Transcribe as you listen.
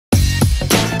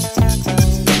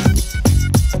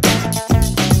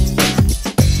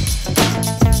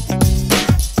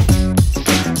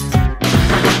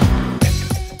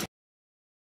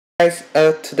Guys,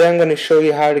 today I'm going to show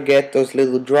you how to get those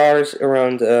little drawers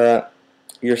around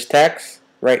your stacks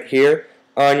right here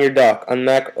on your dock on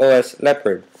Mac OS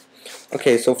Leopard.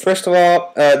 Okay, so first of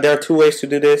all, there are two ways to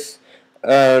do this.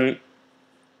 There's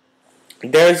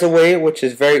a way which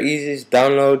is very easy: is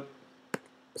download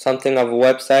something of a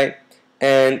website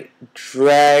and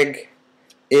drag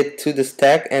it to the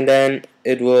stack, and then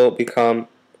it will become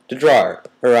the drawer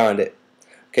around it.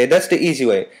 Okay, that's the easy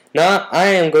way. Now I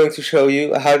am going to show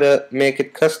you how to make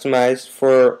it customized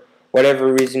for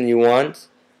whatever reason you want.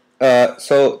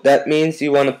 So that means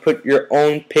you want to put your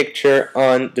own picture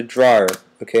on the drawer.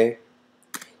 Okay,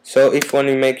 so if you want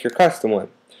to make your custom one,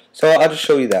 so I'll just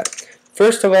show you that.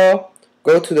 First of all,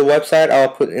 go to the website I'll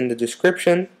put in the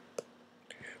description,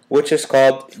 which is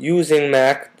called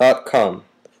usingmac.com.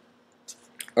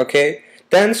 Okay,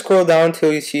 then scroll down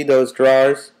till you see those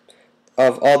drawers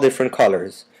of all different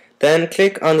colors. Then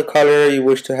click on the color you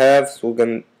wish to have. So we're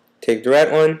going to take the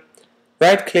red one.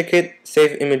 Right click it,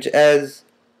 save image as,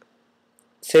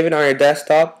 save it on your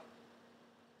desktop.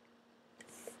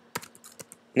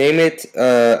 Name it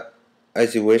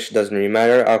as you wish, doesn't really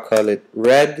matter. I'll call it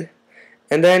red.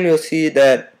 And then you'll see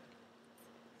that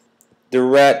the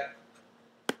red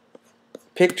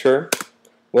picture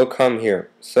will come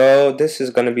here. So this is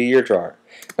going to be your drawer.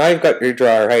 Now you've got your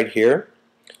drawer right here.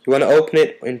 You want to open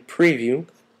it in preview.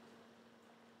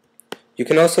 You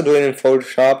can also do it in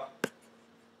Photoshop,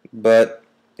 but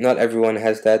not everyone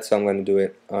has that, so I'm going to do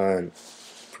it on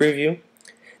preview.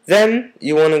 Then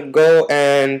you want to go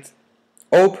and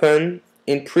open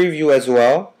in preview as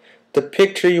well the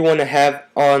picture you want to have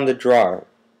on the drawer.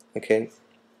 Okay,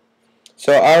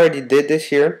 so I already did this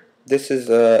here. This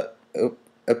is a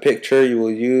picture you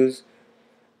will use.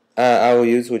 I will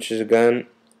use, which is a gun.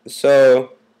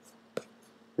 So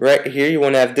right here you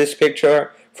want to have this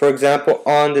picture, for example,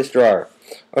 on this drawer.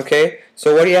 Okay,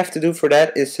 so what you have to do for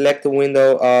that is select the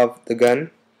window of the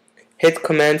gun, hit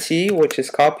Command C, which is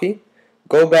copy,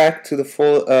 go back to the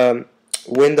full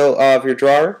window of your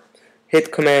drawer,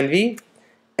 hit Command V,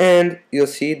 and you'll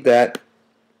see that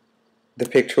the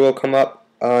picture will come up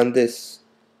on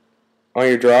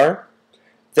your drawer.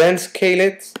 Then scale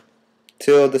it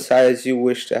till the size you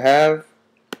wish to have.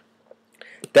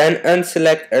 Then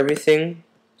unselect everything,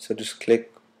 so just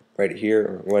click right here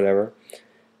or whatever,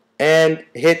 and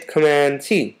hit Command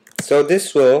T. So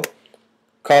this will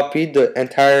copy the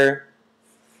entire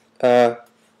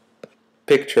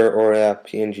picture or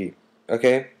PNG.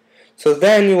 Okay, so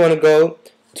then you want to go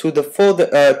to the folder,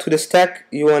 to the stack.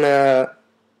 You wanna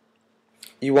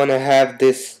have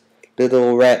this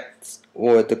little red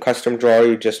or the custom drawer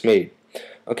you just made.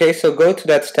 Okay, so go to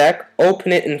that stack,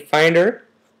 open it in Finder.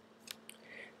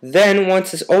 Then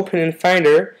once it's open in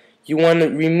Finder, you want to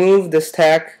remove the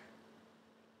stack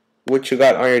which you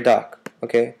got on your dock.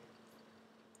 Okay,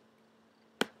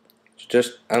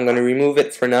 I'm going to remove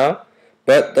it for now,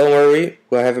 but don't worry,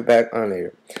 we'll have it back on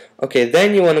later. Okay,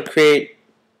 then you want to create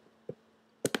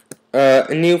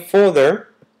a new folder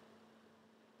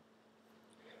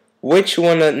which you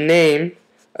want to name,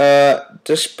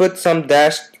 just put some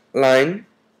dashes,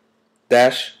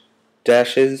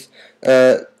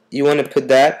 you want to put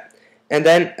that, and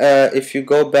then if you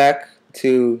go back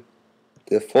to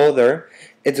the folder,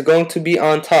 it's going to be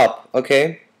on top.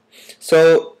 Okay,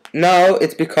 so now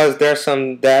it's because there are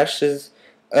some dashes,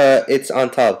 it's on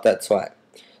top, that's why.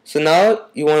 So now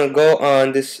you want to go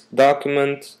on this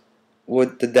document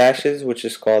with the dashes, which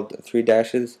is called 3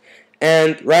 dashes,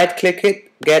 and right click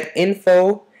it, get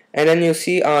info, and then you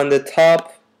see on the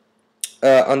top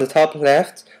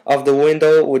left of the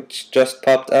window which just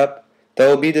popped up, there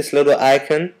will be this little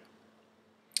icon.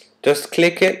 Just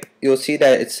click it, you'll see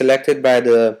that it's selected by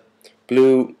the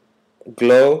blue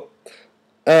glow.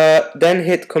 Then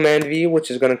hit Command V,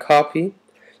 which is going to copy.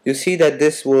 You see that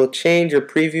this will change your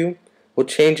preview, will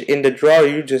change in the drawer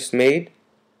you just made.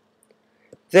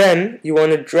 Then you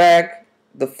want to drag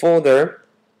the folder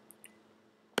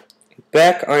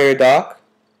back on your dock,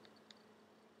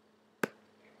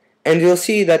 and you'll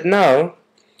see that now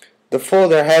the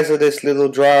folder has this little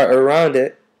drawer around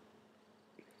it,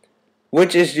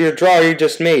 which is your drawer you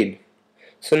just made.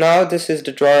 So now this is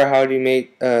the drawer.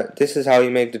 This is how you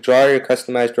make the drawer, your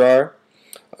customized drawer.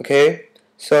 Okay,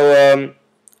 so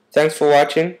thanks for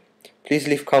watching. Please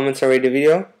leave comments and rate the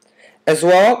video. As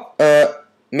well,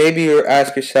 maybe you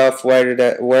ask yourself, where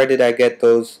did I get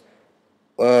those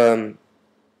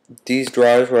these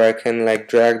drawers where I can like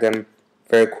drag them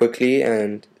very quickly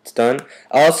and it's done.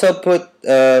 I also put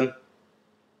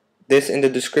this in the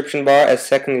description bar as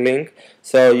second link,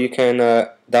 so you can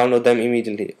download them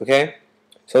immediately. Okay,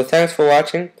 so thanks for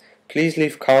watching. Please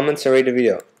leave comments and rate the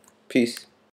video. Peace.